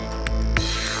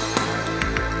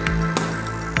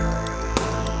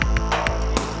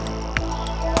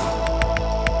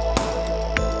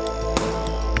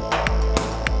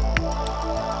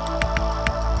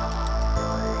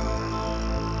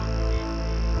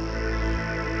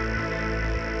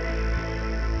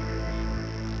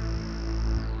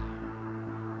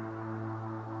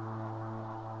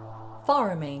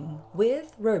Farming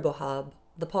with RoboHub,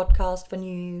 the podcast for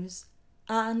news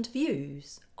and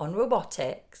views on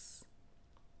robotics.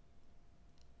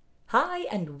 Hi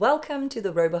and welcome to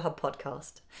the RoboHub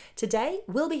podcast. Today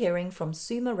we'll be hearing from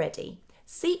Suma Reddy,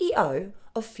 CEO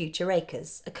of Future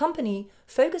Acres, a company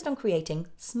focused on creating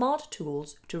smart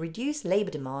tools to reduce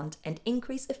labor demand and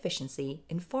increase efficiency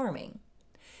in farming.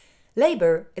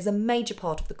 Labor is a major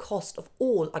part of the cost of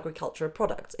all agricultural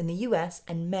products in the US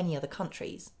and many other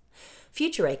countries.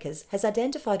 Future Acres has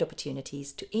identified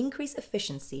opportunities to increase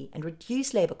efficiency and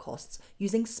reduce labor costs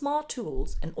using smart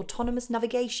tools and autonomous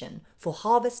navigation for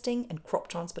harvesting and crop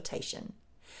transportation.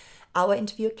 Our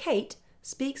interviewer Kate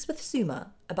speaks with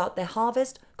Suma about their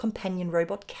harvest companion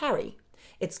robot Carry,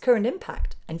 its current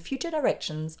impact and future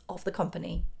directions of the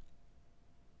company.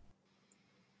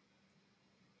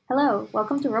 Hello,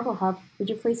 welcome to RoboHub. Would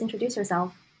you please introduce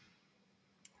yourself?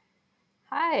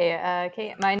 Hi,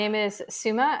 Kate. My name is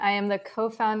Suma. I am the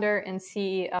co-founder and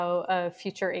CEO of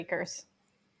Future Acres.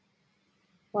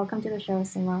 Welcome to the show,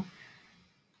 Suma.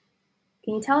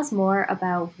 Can you tell us more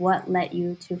about what led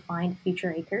you to find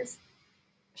Future Acres?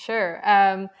 Sure.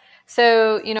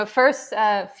 First,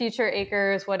 Future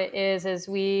Acres, what it is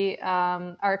we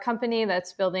are a company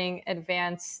that's building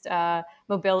advanced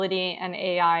mobility and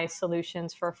AI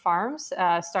solutions for farms,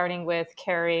 starting with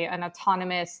Carry, an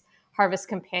autonomous harvest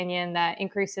companion that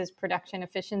increases production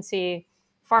efficiency,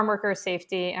 farm worker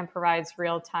safety, and provides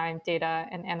real-time data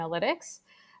and analytics.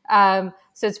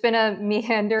 So it's been a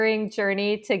meandering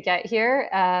journey to get here.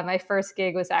 My first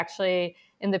gig was actually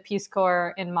in the Peace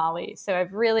Corps in Mali. So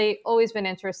I've really always been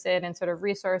interested in sort of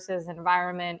resources,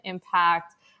 environment,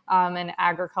 impact, and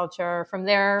agriculture. From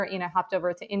there, hopped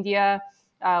over to India,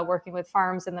 working with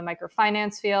farms in the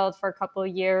microfinance field for a couple of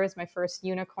years, my first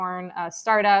unicorn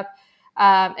startup.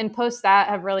 And post that,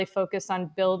 have really focused on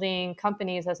building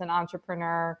companies as an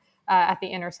entrepreneur at the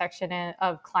intersection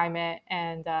of climate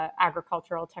and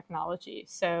agricultural technology.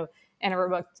 So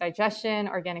anaerobic digestion,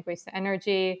 organic waste to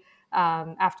energy.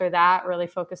 After that, really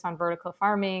focused on vertical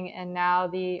farming, and now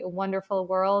the wonderful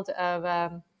world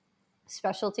of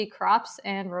specialty crops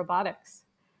and robotics.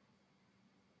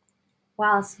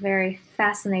 Wow, it's a very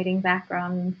fascinating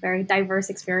background, very diverse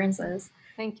experiences.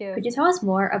 Thank you. Could you tell us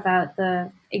more about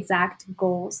the exact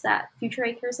goals that Future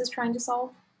Acres is trying to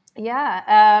solve?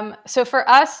 Yeah. So for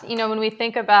us, when we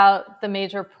think about the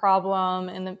major problem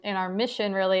in our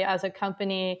mission, really as a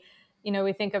company,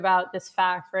 we think about this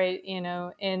fact, right?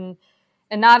 In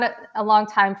not a long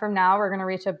time from now, we're going to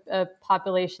reach a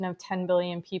population of 10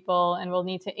 billion people, and we'll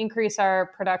need to increase our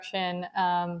production,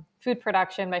 food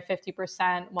production by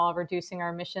 50% while reducing our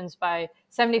emissions by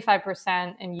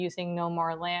 75% and using no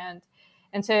more land.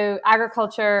 And so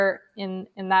agriculture in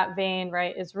that vein,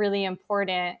 right, is really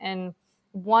important. And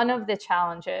one of the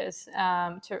challenges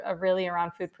really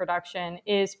around food production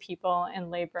is people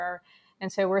and labor. And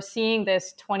so we're seeing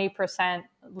this 20%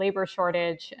 labor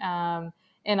shortage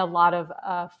in a lot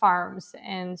of farms.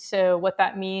 And so what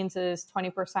that means is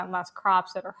 20% less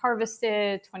crops that are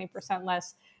harvested, 20%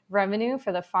 less revenue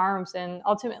for the farms, and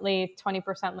ultimately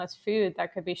 20% less food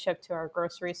that could be shipped to our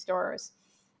grocery stores.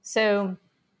 So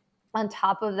on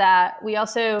top of that, we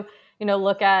also,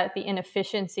 look at the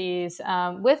inefficiencies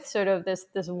with sort of this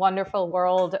wonderful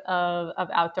world of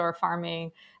outdoor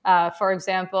farming. For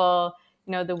example,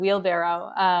 the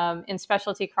wheelbarrow in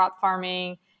specialty crop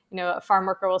farming. A farm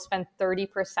worker will spend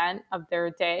 30% of their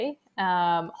day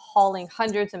hauling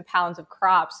hundreds of pounds of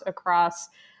crops across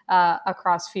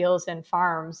fields and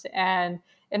farms. And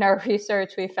in our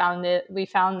research, we found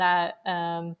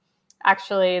that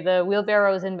actually the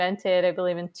wheelbarrow was invented, I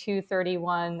believe, in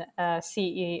 231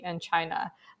 CE in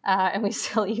China, and we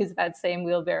still use that same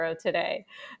wheelbarrow today.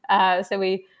 So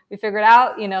we figured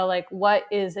out, what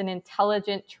is an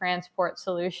intelligent transport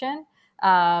solution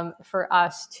for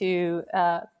us to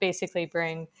basically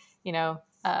bring,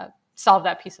 solve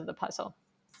that piece of the puzzle.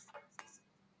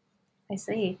 I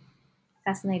see.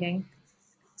 Fascinating.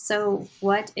 So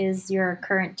what is your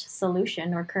current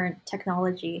solution or current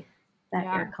technology that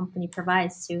your company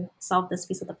provides to solve this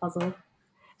piece of the puzzle?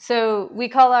 So we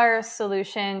call our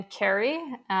solution Carry,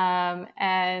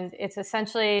 and it's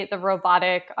essentially the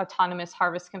robotic autonomous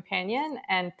harvest companion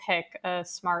and Pick, a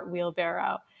smart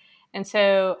wheelbarrow. And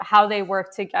so how they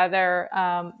work together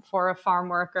for a farm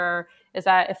worker is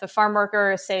that if a farm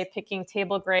worker is, say, picking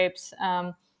table grapes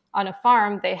on a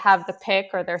farm, they have the Pick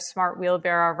or their smart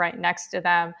wheelbarrow right next to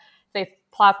them. They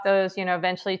plop those,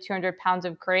 eventually 200 pounds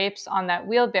of grapes on that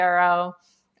wheelbarrow.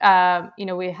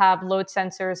 We have load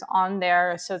sensors on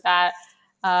there so that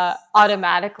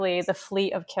automatically the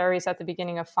fleet of carries at the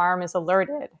beginning of farm is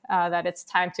alerted that it's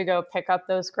time to go pick up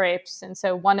those grapes. And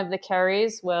so one of the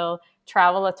carries will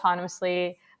travel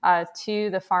autonomously to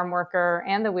the farm worker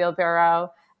and the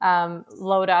wheelbarrow,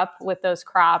 load up with those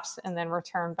crops, and then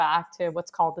return back to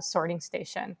what's called the sorting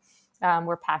station,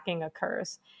 where packing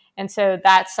occurs. And so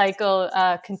that cycle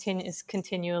is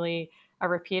continually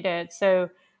repeated. So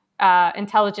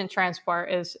intelligent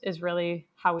transport is really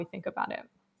how we think about it.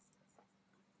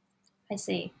 I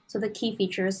see. So the key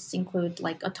features include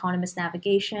like autonomous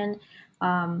navigation,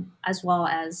 as well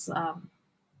as,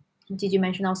 did you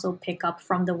mention also pick up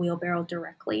from the wheelbarrow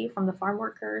directly from the farm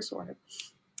workers, or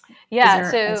yeah,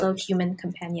 is there also a human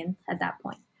companion at that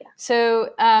point? Yeah. So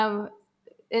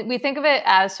we think of it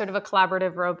as sort of a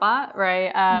collaborative robot,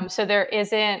 right? So there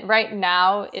isn't right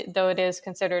now, though it is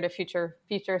considered a future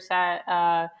feature set.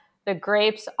 The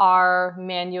grapes are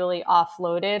manually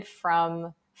offloaded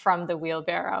from the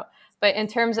wheelbarrow. But in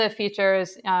terms of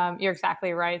features, you're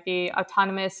exactly right. The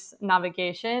autonomous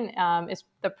navigation is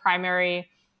the primary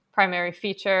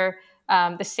feature.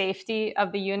 The safety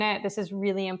of the unit, this is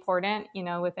really important,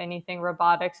 with anything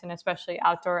robotics and especially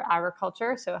outdoor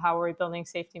agriculture. So how are we building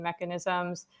safety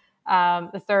mechanisms?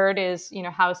 The third is,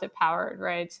 how is it powered,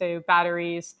 right? So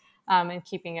batteries and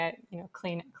keeping it,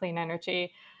 clean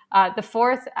energy. The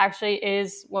fourth actually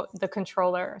is the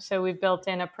controller. So we've built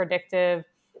in a predictive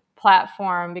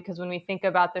platform, because when we think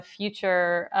about the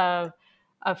future of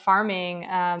farming,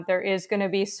 there is going to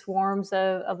be swarms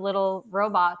of little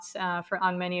robots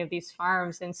on many of these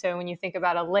farms. And so when you think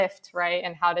about a lift, right,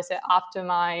 and how does it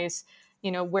optimize,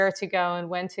 where to go and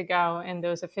when to go, and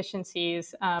those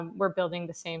efficiencies, we're building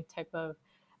the same type of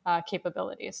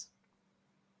capabilities.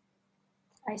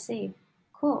 I see.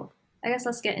 Cool. I guess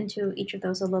let's get into each of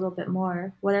those a little bit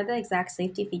more. What are the exact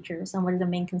safety features, and what are the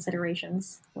main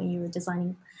considerations when you were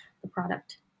designing the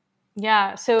product?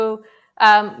 Yeah. So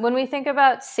when we think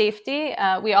about safety,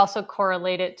 we also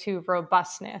correlate it to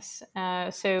robustness.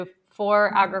 So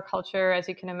for agriculture, as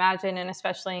you can imagine, and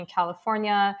especially in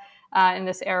California, in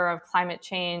this era of climate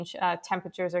change,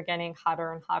 temperatures are getting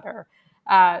hotter and hotter.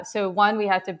 So one, we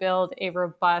had to build a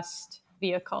robust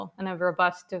vehicle and a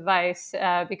robust device,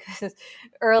 because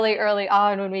early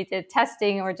on when we did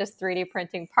testing and we're just 3D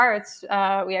printing parts,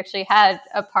 we actually had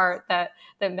a part that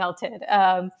melted.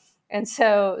 And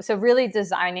so really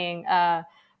designing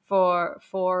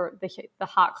for the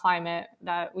hot climate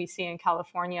that we see in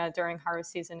California during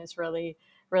harvest season is really,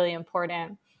 really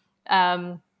important.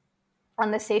 On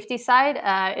the safety side,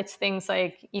 it's things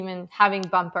like even having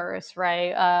bumpers,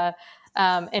 right?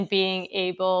 And being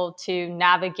able to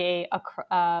navigate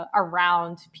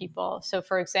around people. So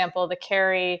for example, the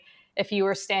carry, if you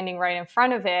were standing right in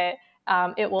front of it,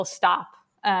 it will stop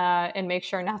and make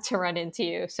sure not to run into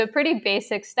you. So pretty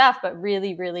basic stuff, but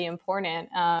really, really important,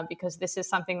 because this is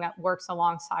something that works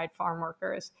alongside farm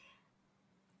workers.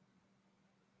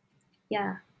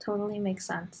 Yeah, totally makes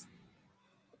sense.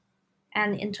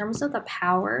 And in terms of the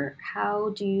power,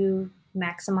 how do you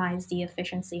maximize the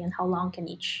efficiency, and how long can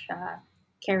each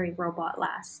carry robot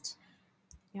last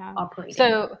operating?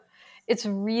 So it's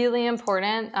really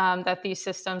important that these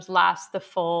systems last the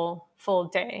full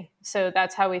day. So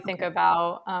that's how we think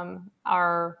about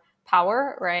our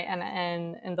power, right,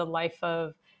 and the life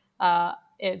of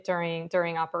it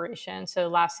during operation. So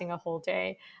lasting a whole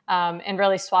day, and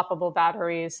really swappable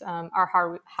batteries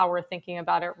are how we're thinking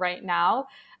about it right now.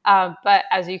 But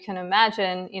as you can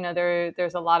imagine,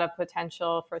 there's a lot of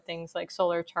potential for things like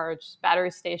solar charged battery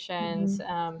stations,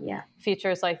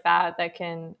 features like that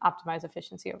can optimize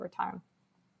efficiency over time.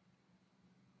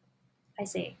 I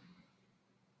see.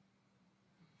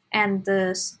 And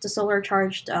the solar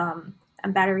charged and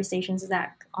battery stations, is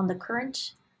that on the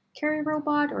current carry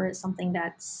robot, or is something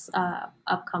that's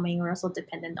upcoming, or also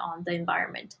dependent on the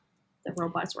environment the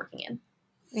robot's working in?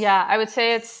 Yeah, I would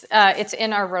say it's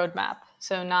in our roadmap,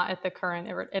 so not at the current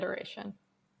iteration.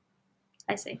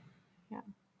 I see. Yeah,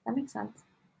 that makes sense.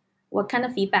 What kind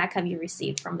of feedback have you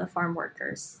received from the farm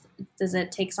workers? Does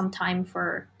it take some time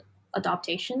for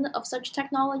adaptation of such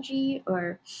technology,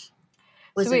 or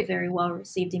was it very well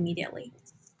received immediately?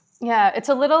 Yeah, it's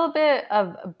a little bit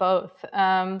of both.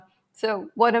 So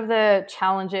one of the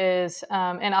challenges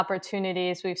and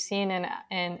opportunities we've seen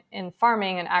in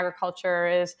farming and agriculture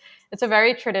is it's a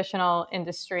very traditional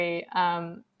industry,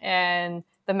 and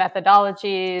the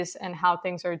methodologies and how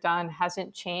things are done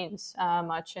hasn't changed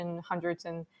much in hundreds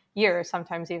and years,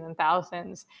 sometimes even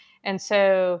thousands. And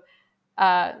so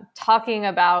talking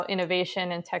about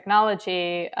innovation and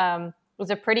technology, was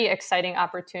a pretty exciting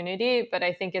opportunity, but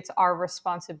I think it's our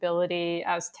responsibility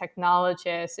as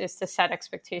technologists is to set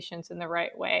expectations in the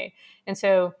right way. And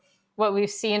so what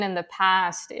we've seen in the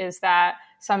past is that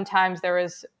sometimes there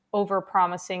is over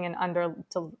promising and under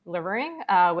delivering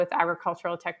with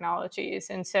agricultural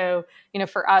technologies. And so,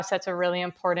 for us, that's a really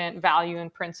important value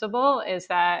and principle, is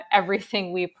that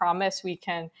everything we promise we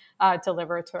can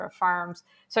deliver to our farms.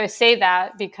 So I say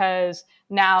that because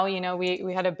now,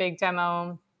 we had a big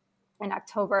demo in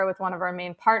October with one of our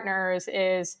main partners,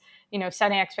 is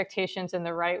setting expectations in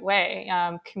the right way,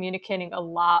 communicating a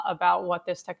lot about what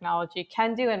this technology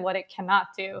can do and what it cannot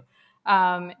do.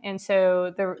 And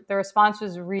so the response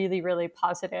was really, really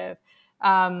positive.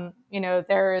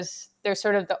 There's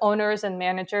sort of the owners and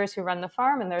managers who run the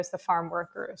farm, and there's the farm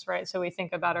workers, right? So we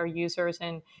think about our users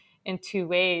in two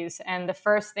ways. And the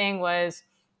first thing was,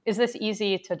 is this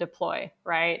easy to deploy,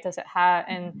 right? Does it have,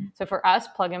 and so for us,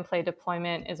 plug and play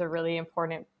deployment is a really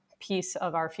important piece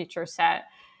of our feature set.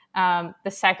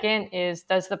 The second is,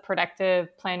 does the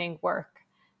predictive planning work?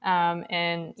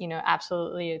 And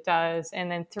absolutely it does.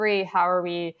 And then 3, how are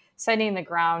we setting the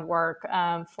groundwork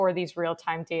for these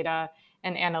real-time data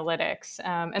and analytics?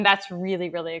 And that's really,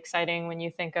 really exciting when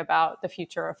you think about the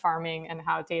future of farming and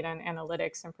how data and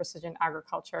analytics and precision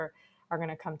agriculture are going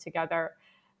to come together.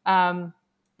 And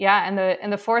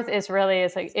the fourth is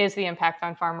the impact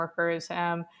on farm workers.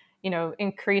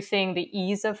 Increasing the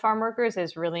ease of farm workers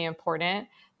is really important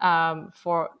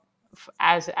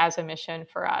as a mission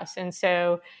for us. And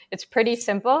so it's pretty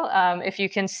simple. If you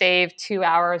can save 2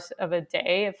 hours of a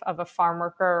day of a farm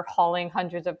worker hauling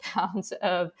hundreds of pounds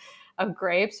of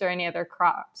grapes or any other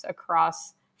crops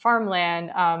across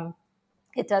farmland,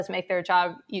 it does make their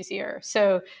job easier.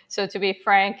 So to be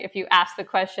frank, if you ask the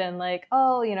question like,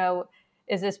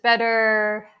 is this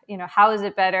better? How is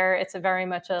it better? It's a very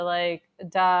much a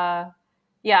duh.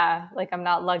 Yeah, I'm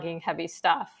not lugging heavy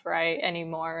stuff, right,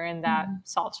 anymore, and that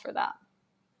solves for that.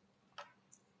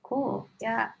 Cool.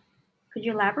 Yeah. Could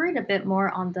you elaborate a bit more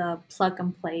on the plug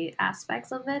and play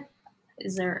aspects of it?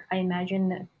 Is there, I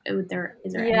imagine, is there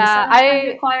any setup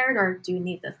required, or do you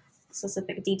need the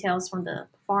specific details from the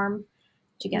farm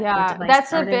to get the device that's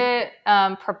started? A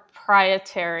bit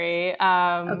proprietary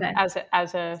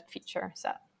as a feature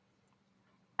set.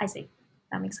 I see.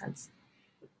 That makes sense.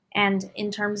 And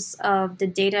in terms of the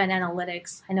data and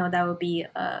analytics, I know that would be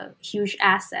a huge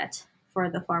asset for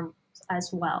the farm as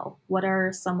well. What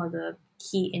are some of the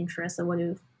key interests, and what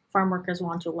do farm workers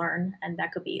want to learn, and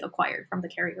that could be acquired from the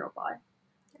Carry robot?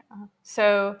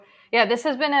 So this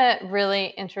has been a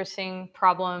really interesting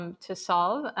problem to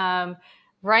solve.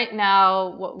 Right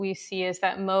now, what we see is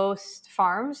that most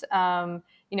farms,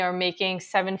 are making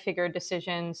 7-figure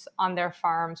decisions on their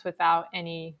farms without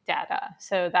any data.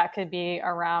 So that could be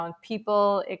around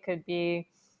people, it could be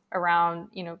around,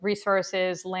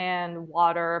 resources, land,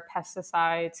 water,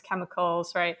 pesticides,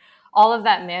 chemicals, right? All of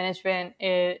that management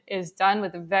is done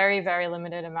with very, very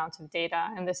limited amounts of data.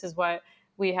 And this is what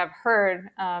we have heard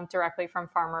directly from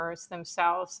farmers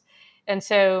themselves. And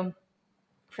so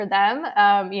for them,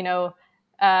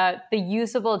 the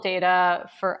usable data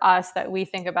for us that we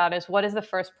think about is, what is the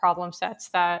first problem sets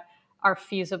that are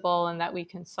feasible and that we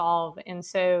can solve? And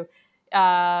so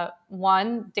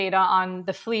one, data on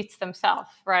the fleets themselves,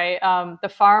 right? The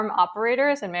farm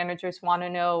operators and managers want to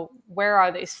know, where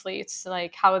are these fleets?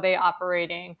 How are they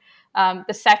operating?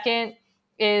 The second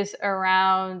is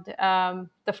around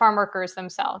the farm workers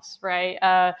themselves, right?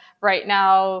 Right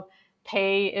now,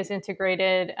 pay is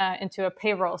integrated into a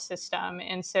payroll system.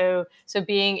 And so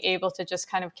being able to just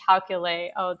kind of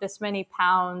calculate, this many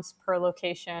pounds per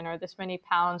location or this many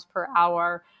pounds per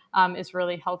hour is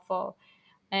really helpful.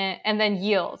 And then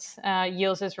yields.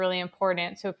 Yields is really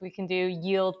important. So if we can do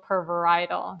yield per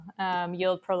varietal,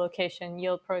 yield per location,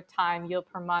 yield per time, yield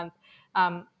per month,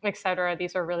 et cetera,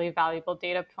 these are really valuable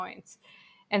data points.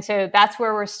 And so that's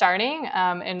where we're starting,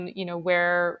 and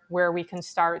where we can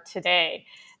start today.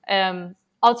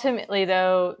 Ultimately,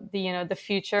 though, the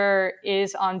future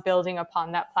is on building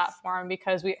upon that platform,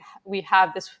 because we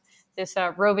have this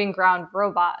roving ground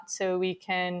robot, so we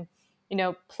can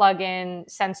plug in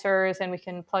sensors and we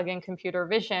can plug in computer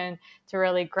vision to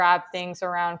really grab things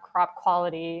around crop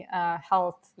quality,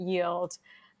 health, yield,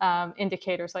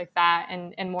 indicators like that,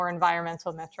 and more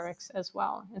environmental metrics as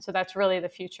well. And so that's really the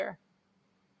future.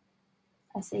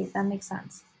 I see. That makes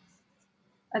sense.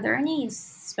 Are there any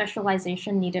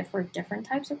specialization needed for different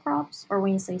types of crops? Or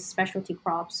when you say specialty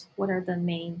crops, what are the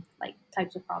main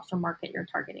types of crops or market you're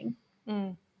targeting?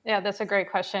 Yeah, that's a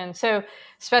great question. So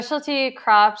specialty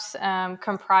crops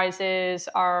comprises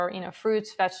our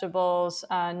fruits, vegetables,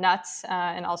 nuts,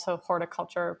 and also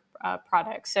horticulture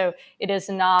products. So it is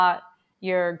not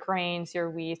your grains,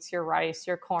 your wheats, your rice,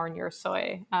 your corn, your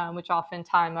soy, which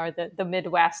oftentimes are the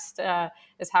Midwest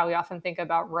is how we often think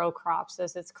about row crops,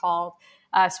 as it's called.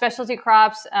 Specialty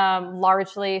crops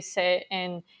largely sit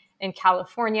in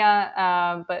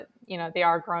California, but they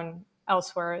are grown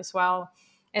elsewhere as well.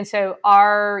 And so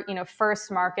our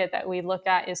first market that we look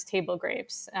at is table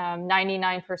grapes.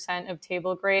 99% of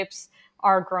table grapes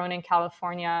are grown in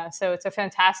California. So it's a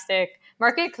fantastic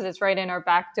market because it's right in our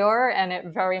back door, and it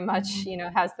very much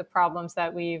has the problems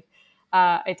that we've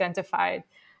identified.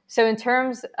 So in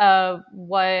terms of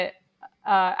what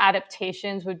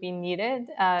adaptations would be needed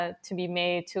to be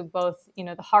made to both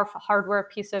the hardware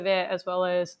piece of it as well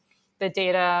as the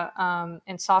data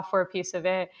and software piece of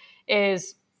it,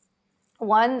 is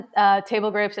one, table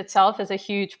grapes itself is a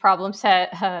huge problem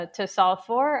set to solve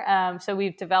for. So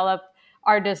we've developed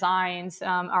our designs,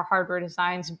 our hardware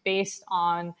designs, based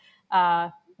on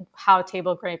how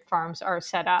table grape farms are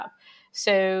set up.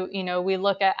 So, we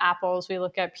look at apples, we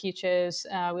look at peaches,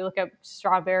 we look at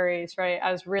strawberries, right,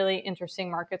 as really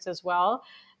interesting markets as well.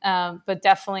 But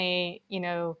definitely,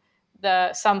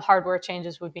 some hardware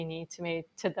changes would be needed to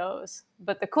make to those.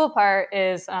 But the cool part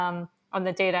is on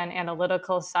the data and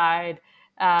analytical side,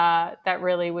 that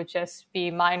really would just be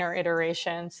minor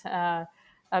iterations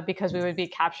because we would be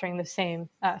capturing the same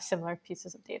similar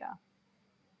pieces of data.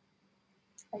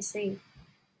 I see.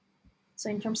 So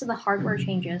in terms of the hardware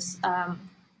changes,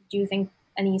 do you think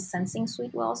any sensing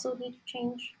suite will also need to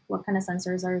change? What kind of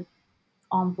sensors are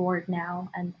on board now,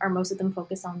 and are most of them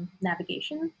focused on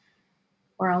navigation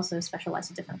or also specialized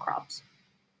to different crops?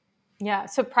 Yeah,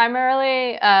 so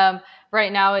primarily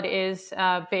right now it is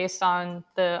based on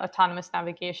the autonomous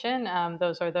navigation.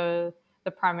 Those are the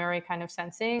primary kind of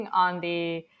sensing. On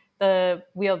the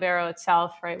wheelbarrow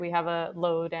itself, right, we have a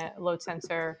load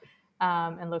sensor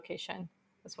and location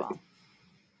as well.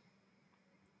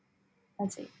 I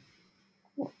see.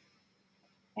 Cool.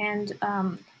 And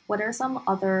what are some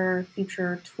other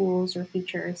future tools or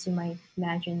features you might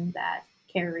imagine that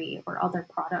Carry or other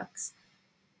products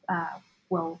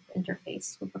will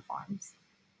interface with the farms?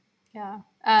 Yeah.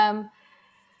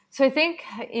 So I think,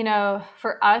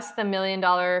 for us, the $1 million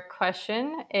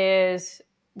question is,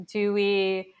 do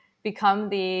we become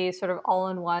the sort of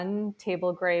all-in-one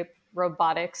table grape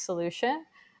robotic solution?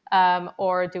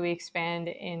 Or do we expand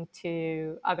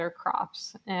into other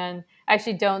crops? And I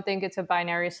actually don't think it's a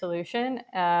binary solution.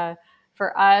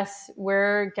 For us,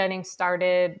 we're getting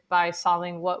started by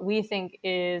solving what we think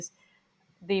is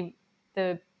the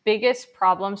biggest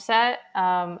problem set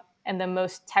and the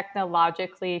most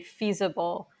technologically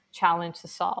feasible challenge to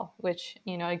solve, which,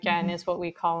 again, is what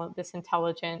we call this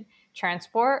intelligent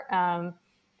transport.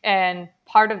 And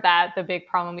part of that, the big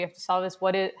problem we have to solve is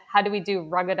how do we do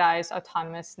ruggedized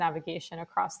autonomous navigation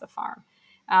across the farm?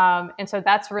 And so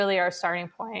that's really our starting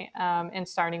point, and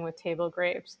starting with table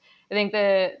grapes. I think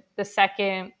the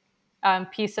second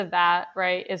piece of that,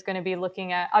 right, is going to be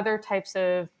looking at other types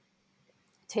of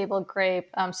table grape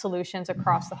solutions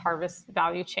across the harvest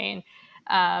value chain.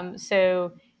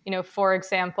 So, for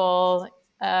example,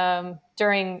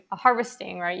 during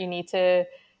harvesting, right, you need to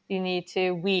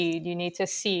weed, you need to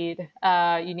seed,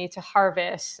 you need to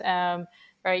harvest,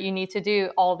 right? You need to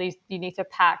do all these. You need to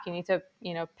pack. You need to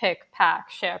pick,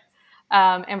 pack, ship.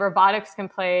 And robotics can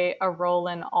play a role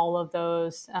in all of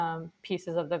those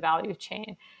pieces of the value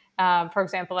chain. For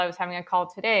example, I was having a call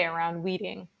today around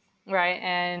weeding. Right.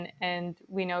 And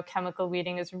we know chemical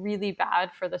weeding is really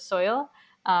bad for the soil.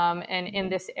 And in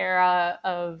this era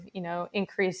of,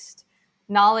 increased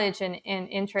knowledge and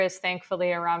interest,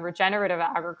 thankfully, around regenerative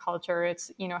agriculture,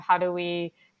 it's, how do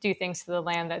we do things to the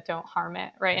land that don't harm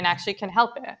it, right? And actually can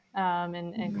help it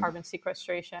in carbon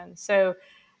sequestration. So,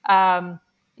 so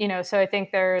I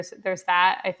think there's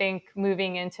that. I think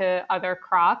moving into other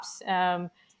crops,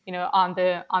 on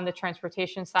the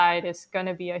transportation side is going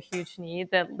to be a huge need.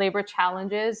 The labor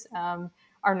challenges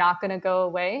are not going to go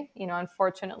away,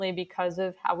 unfortunately, because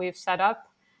of how we've set up,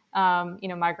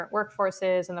 migrant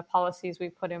workforces and the policies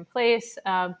we've put in place.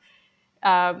 We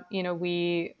have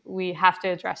to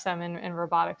address them, and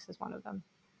robotics is one of them.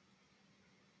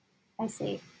 I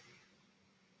see.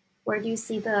 Where do you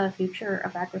see the future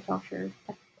of agriculture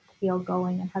field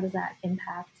going, and how does that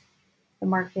impact the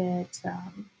market?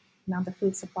 Amount of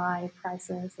food supply,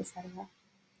 prices, etc.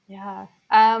 Yeah.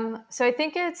 So I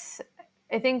think a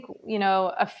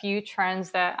few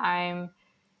trends that I'm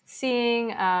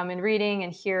seeing and reading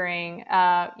and hearing.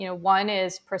 One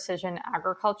is precision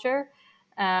agriculture.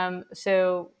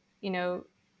 So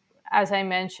as I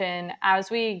mentioned, as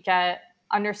we get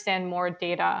understand more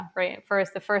data, right?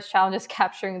 The first challenge is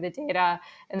capturing the data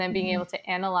and then being able to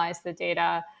analyze the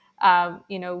data.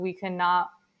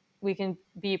 We can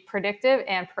be predictive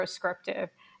and prescriptive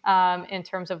in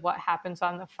terms of what happens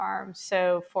on the farm.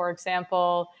 So, for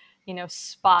example,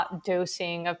 spot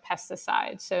dosing of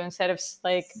pesticides. So instead of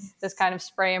like this kind of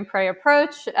spray and pray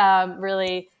approach,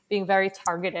 really being very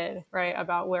targeted, right,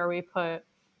 about where we put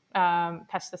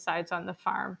pesticides on the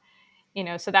farm.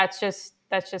 So that's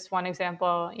just one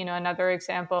example. Another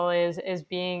example is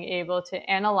being able to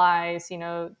analyze,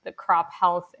 the crop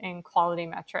health and quality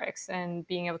metrics and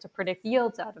being able to predict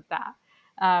yields out of that.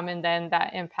 And then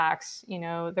that impacts,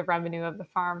 the revenue of the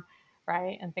farm,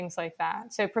 right? And things like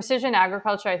that. So precision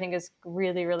agriculture, I think, is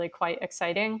really, really quite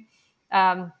exciting.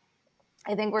 I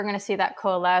think we're going to see that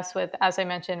coalesce with, as I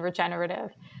mentioned,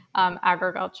 regenerative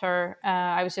agriculture.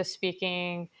 I was just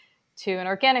speaking to an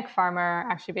organic farmer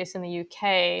actually based in the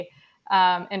UK,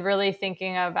 and really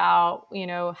thinking about,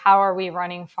 how are we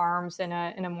running farms in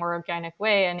a more organic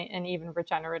way and even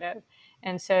regenerative.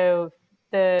 And so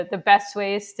the best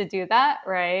ways to do that,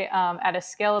 right, at a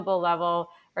scalable level,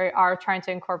 right, are trying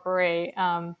to incorporate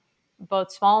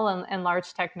both small and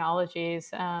large technologies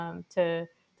to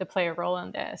play a role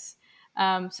in this.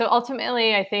 So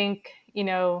ultimately, I think,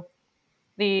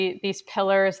 these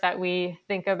pillars that we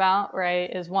think about, right,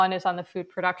 is one is on the food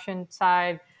production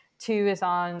side, two is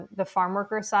on the farm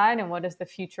worker side, and what is the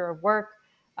future of work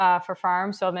for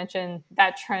farms. So I'll mention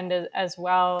that trend as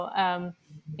well.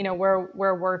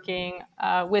 We're working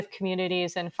with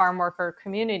communities and farm worker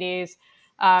communities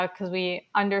because we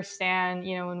understand,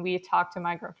 when we talk to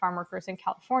migrant farm workers in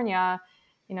California,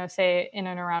 say in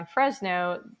and around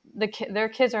Fresno, their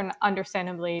kids are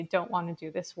understandably don't want to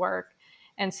do this work.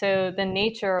 And so the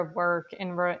nature of work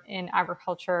in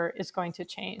agriculture is going to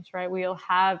change, right? We'll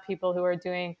have people who are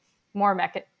doing more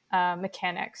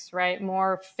mechanics, right?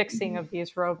 More fixing of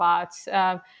these robots,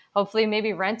 hopefully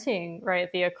maybe renting,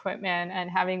 right, the equipment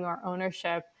and having more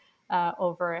ownership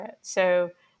over it. So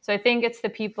I think it's the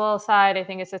people side. I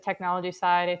think it's the technology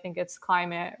side. I think it's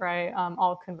climate, right?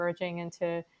 All converging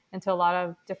into a lot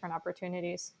of different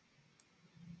opportunities.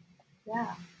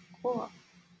 Yeah, cool.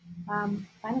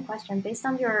 Final question. Based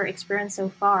on your experience so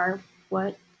far,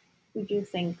 what would you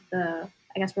think what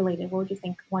would you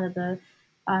think one of the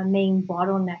main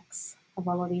bottlenecks of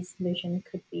all of these vision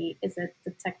could be? Is it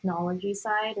the technology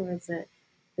side, or is it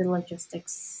the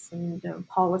logistics and the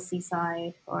policy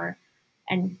side?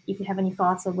 And if you have any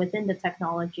thoughts of within the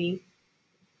technology,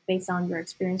 based on your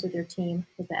experience with your team,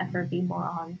 would the effort be more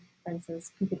on, for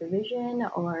instance, computer vision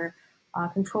or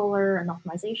controller and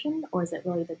optimization, or is it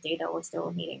really the data we're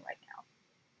still needing right now?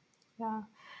 Yeah,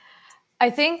 I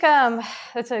think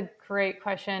that's a great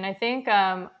question. I think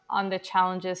on the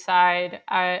challenges side,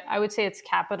 I would say it's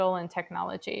capital and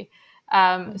technology.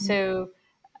 So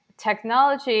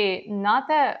technology, not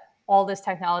that all this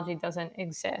technology doesn't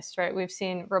exist, right? We've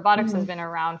seen robotics has been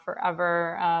around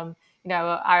forever. I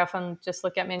often just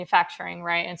look at manufacturing,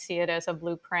 right, and see it as a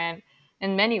blueprint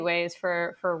in many ways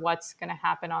for what's going to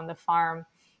happen on the farm.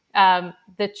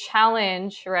 The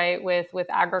challenge, right, with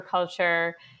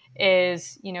agriculture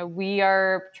is, we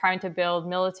are trying to build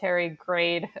military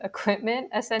grade equipment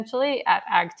essentially at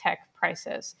ag tech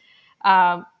prices.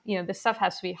 This stuff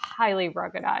has to be highly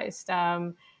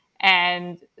ruggedized.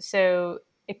 And so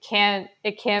it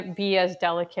can't be as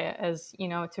delicate as,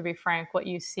 to be frank, what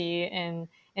you see in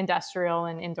industrial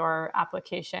and indoor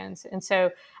applications. And so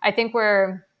I think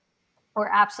we're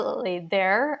absolutely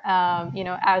there,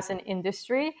 as an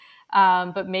industry,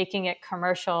 but making it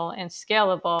commercial and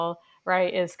scalable,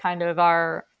 right, is kind of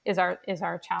our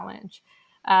challenge.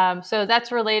 So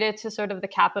that's related to sort of the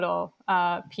capital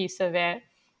piece of it.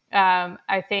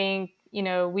 I think,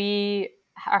 we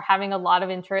are having a lot of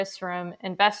interest from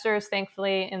investors,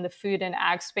 thankfully, in the food and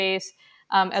ag space,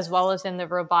 as well as in the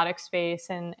robotic space,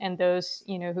 and those,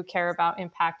 who care about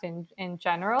impact in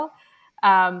general.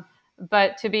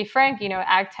 But to be frank,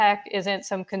 ag tech isn't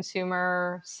some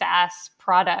consumer SaaS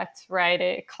product, right?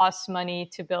 It costs money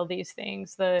to build these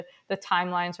things. The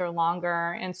timelines are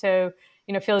longer. And so,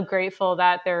 feel grateful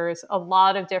that there's a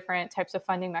lot of different types of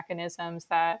funding mechanisms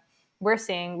that we're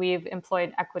seeing. We've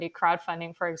employed equity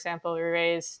crowdfunding, for example. We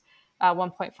raised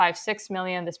 $1.56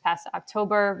 million this past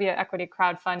October via equity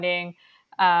crowdfunding.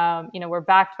 We're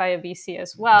backed by a VC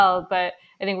as well, but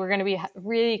I think we're going to be have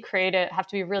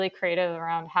to be really creative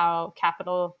around how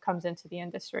capital comes into the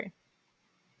industry.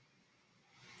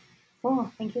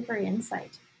 Cool. Thank you for your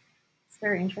insight. It's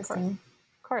very interesting.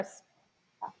 Of course.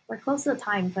 We're close to the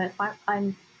time, but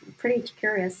I'm pretty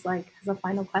curious, like, as a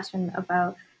final question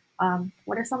about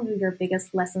what are some of your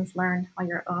biggest lessons learned on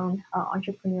your own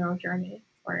entrepreneurial journey,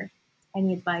 or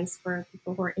any advice for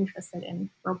people who are interested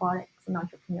in robotics and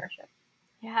entrepreneurship?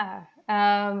 Yeah.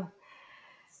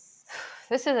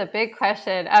 This is a big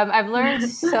question. I've learned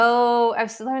so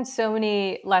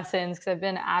many lessons because I've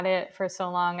been at it for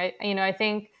so long. I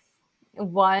think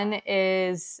one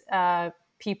is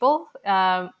people.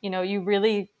 You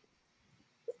really,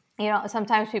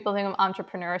 sometimes people think of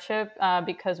entrepreneurship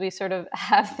because we sort of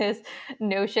have this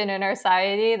notion in our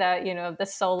society that, the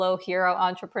solo hero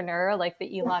entrepreneur, like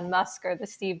the Elon Musk or the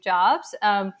Steve Jobs.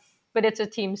 But it's a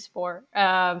team sport,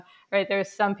 right?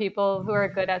 There's some people who are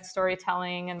good at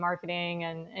storytelling and marketing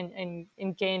and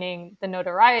gaining the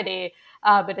notoriety,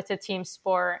 but it's a team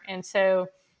sport. And so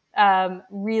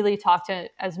really talk to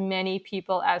as many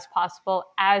people as possible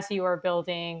as you are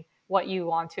building what you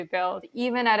want to build,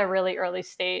 even at a really early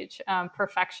stage.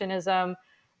 Perfectionism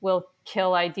will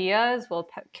kill ideas, will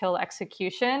kill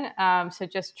execution. So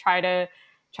just try to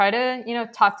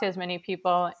talk to as many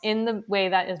people in the way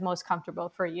that is most comfortable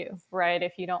for you, right?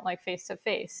 If you don't like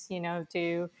face-to-face,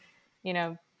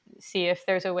 see if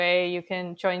there's a way you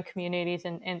can join communities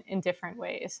in different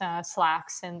ways,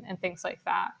 Slacks and things like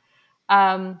that.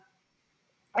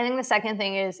 I think the second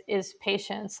thing is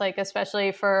patience, like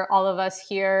especially for all of us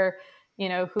here,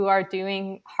 who are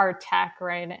doing hard tech,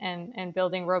 right, and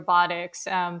building robotics.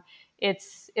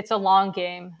 It's a long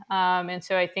game, and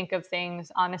so I think of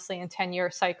things honestly in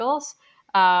 10-year cycles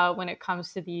when it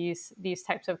comes to these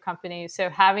types of companies. So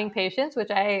having patience,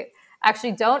 which I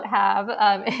actually don't have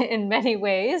in many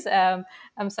ways.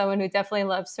 I'm someone who definitely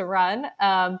loves to run.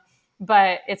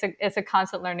 But it's a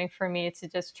constant learning for me to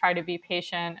just try to be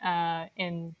patient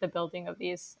in the building of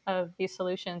these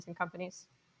solutions and companies.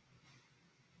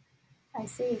 I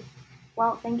see.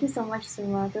 Well, thank you so much,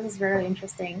 Suma. This is very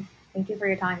interesting. Thank you for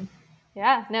your time.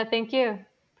 Yeah, no, thank you.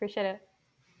 Appreciate it.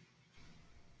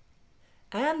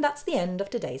 And that's the end of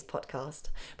today's podcast.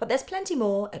 But there's plenty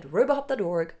more at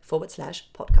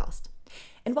robohub.org/podcast.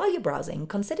 And while you're browsing,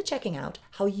 consider checking out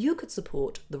how you could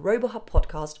support the RoboHub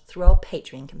podcast through our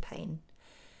Patreon campaign.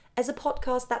 As a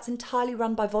podcast that's entirely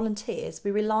run by volunteers,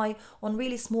 we rely on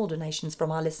really small donations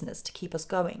from our listeners to keep us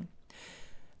going.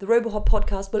 The RoboHub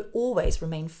podcast will always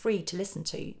remain free to listen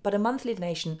to, but a monthly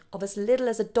donation of as little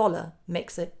as $1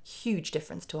 makes a huge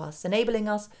difference to us, enabling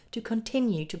us to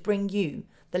continue to bring you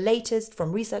the latest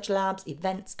from research labs,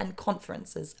 events, and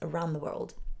conferences around the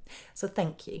world. So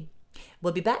thank you.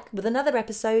 We'll be back with another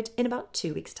episode in about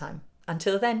 2 weeks' time.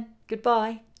 Until then,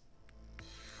 goodbye.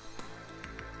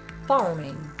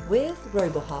 Farming with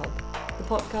RoboHub, the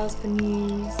podcast for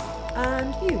news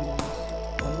and views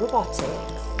on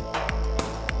robotics.